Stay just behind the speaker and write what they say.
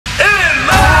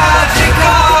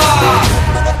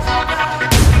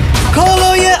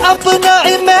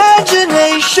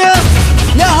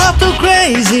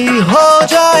हो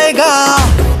जाएगा।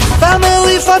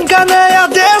 Family fun का नया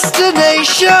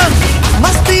डेस्टिनेशन,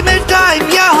 मस्ती में टाइम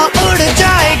यहाँ उड़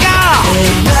जाएगा।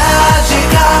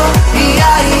 Imagica,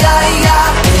 Imagica,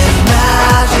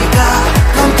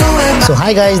 come to Imagica. So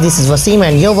hi guys, this is Waseem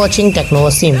and you're watching Techno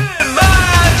Waseem.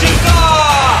 Imagica,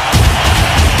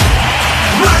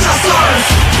 rajasaurus,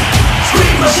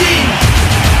 scream machine,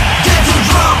 get to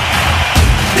drop,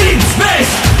 in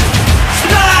space,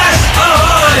 splash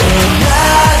ahoy.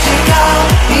 Imagica,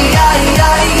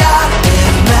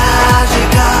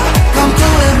 Imagica, come to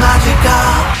Imagica.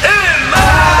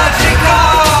 Imagica,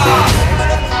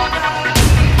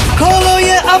 खोलो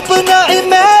ये अपना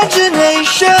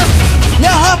imagination,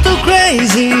 यहाँ तो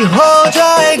crazy हो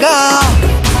जाएगा।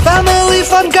 Family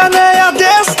fun का नया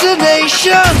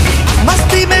destination,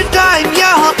 मस्ती में टाइम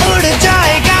यहाँ उड़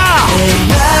जाएगा।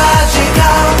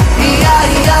 Imagica,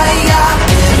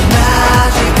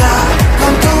 Imagica,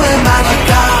 come to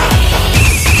Imagica.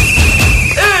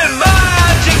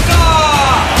 Imagica,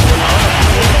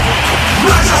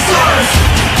 rajasaurus,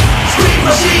 scream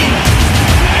machine,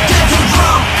 get to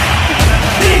drop,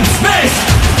 in space,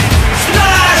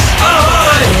 splash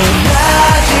ahoy.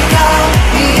 Imagica,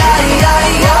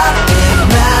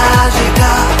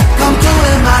 Imagica, come to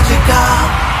Imagica.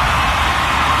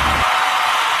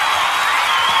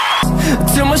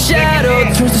 Till my shadow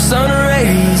turns to sun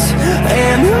rays,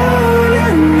 and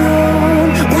on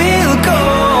we'll go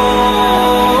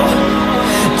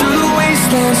through the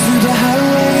wastelands, through the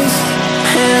highways,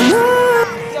 and on.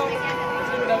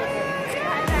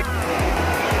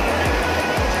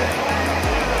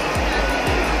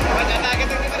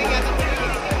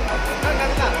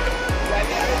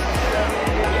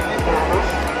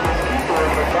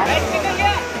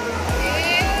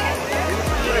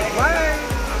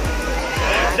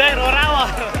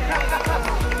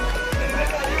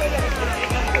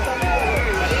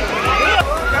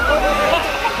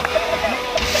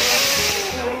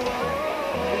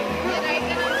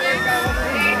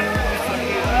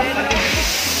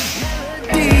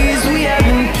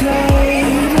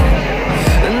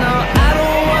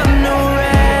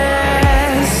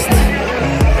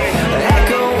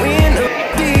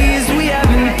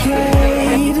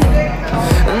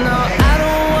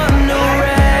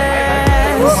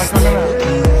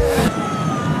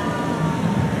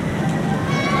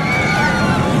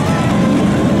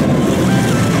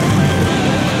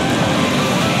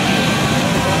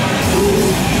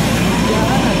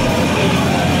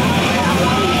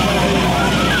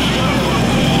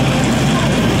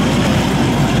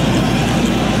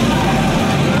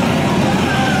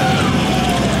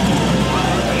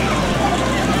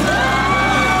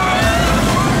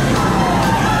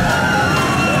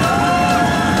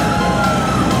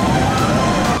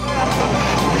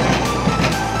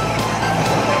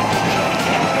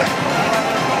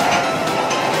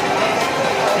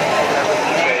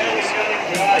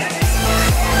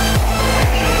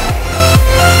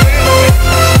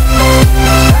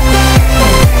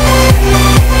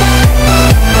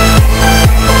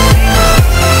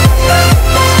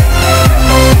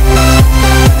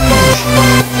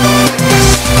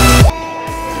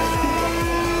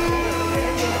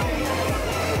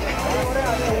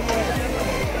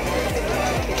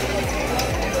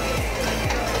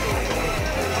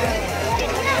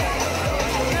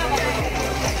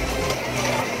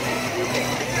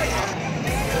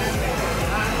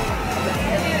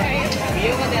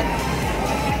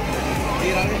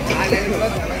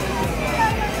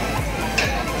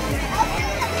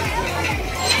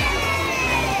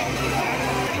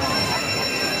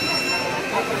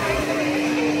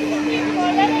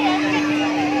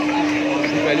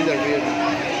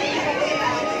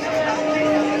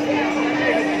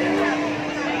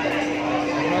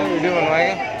 Video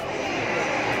बनवाएगा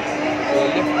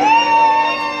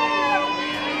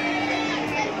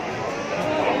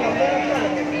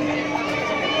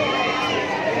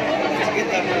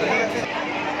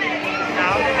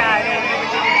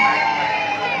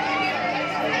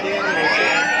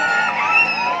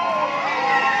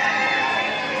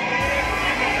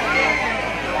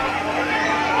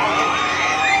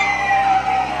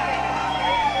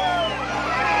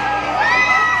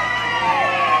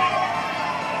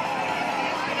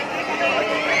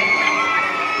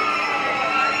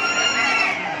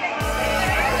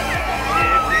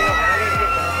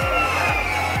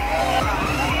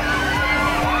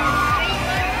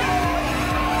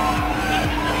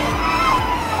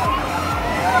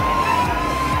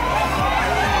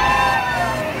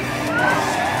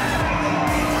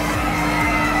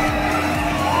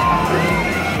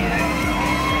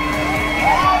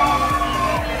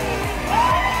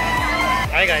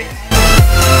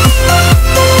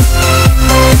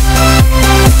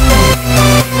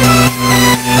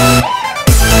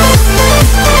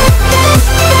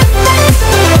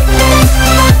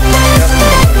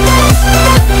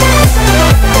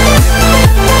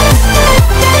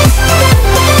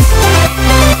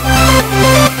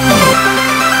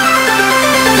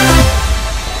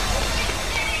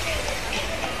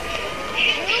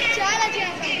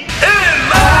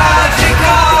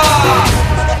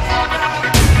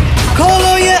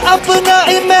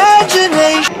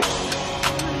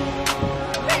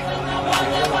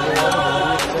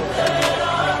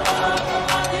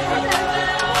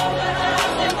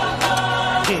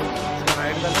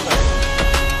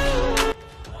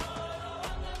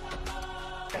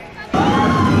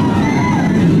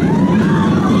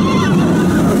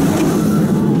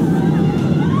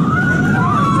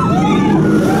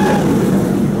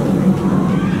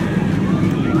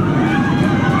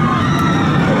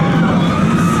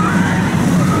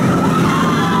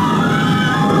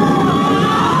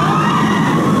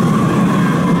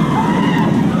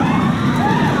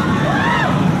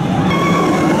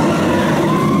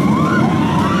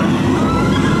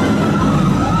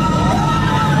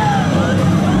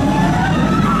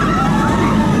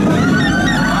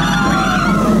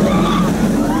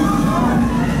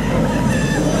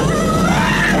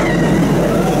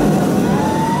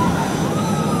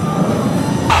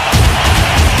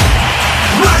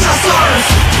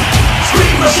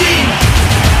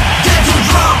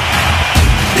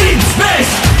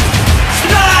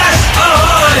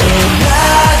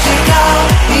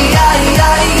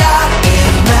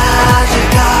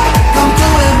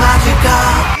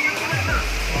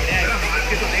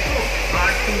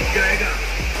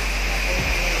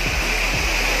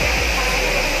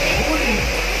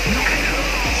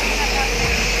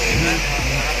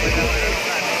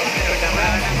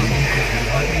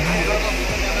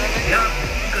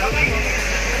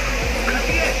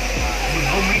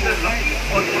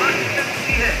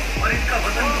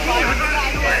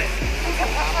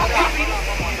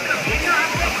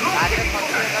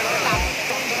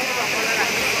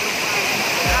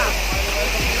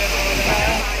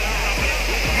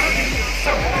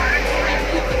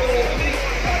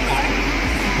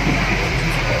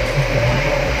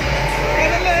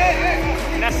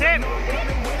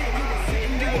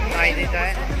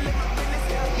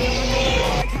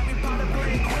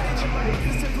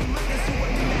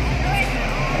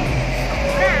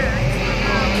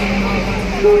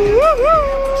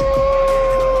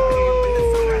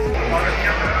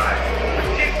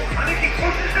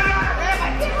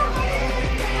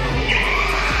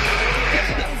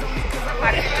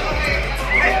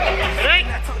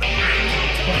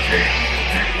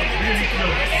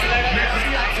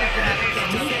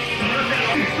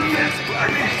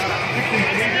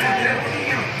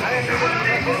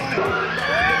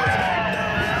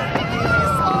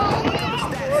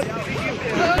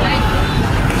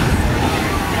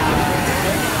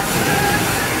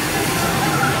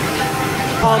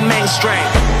On mainstream,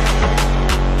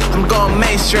 I'm going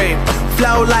mainstream.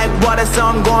 Flow like water, so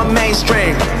I'm going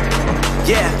mainstream.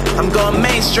 Yeah, I'm going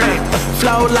mainstream.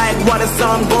 Flow like water, so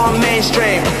I'm going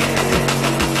mainstream.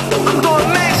 I'm going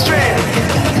mainstream.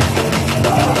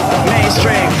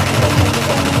 Mainstream.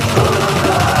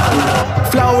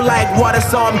 Flow like water,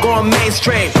 so I'm going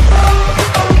mainstream.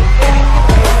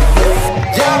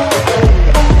 Yeah.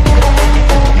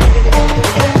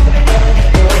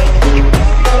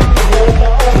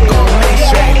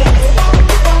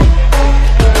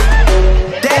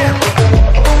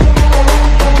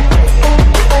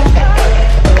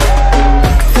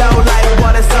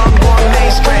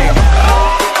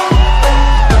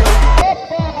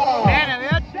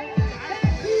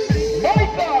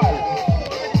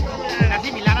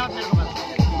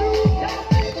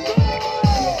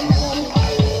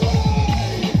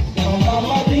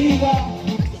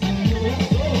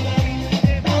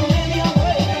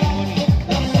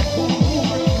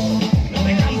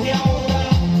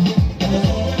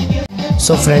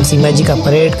 So friends, Imagica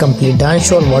parade, complete dance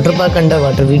show और water park under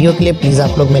water video के लिए please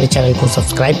आप लोग मेरे channel को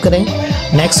subscribe करें।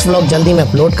 Next vlog जल्दी मैं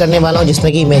अपलोड करने वाला हूं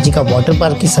जिसमें कि इमेजिका वाटर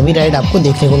पार्क की सभी राइड आपको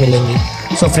देखने को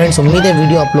मिलेंगी। सो फ्रेंड्स, उम्मीद है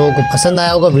वीडियो आप लोगों को पसंद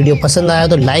आया होगा। वीडियो पसंद आया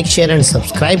तो लाइक, शेयर एंड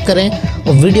सब्सक्राइब करें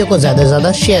और वीडियो को ज़्यादा से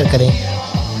ज़्यादा शेयर करें।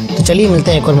 तो चलिए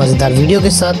मिलते हैं एक और मज़ेदार वीडियो के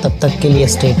साथ, तब तक के लिए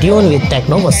stay tune with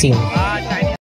techno Wasim.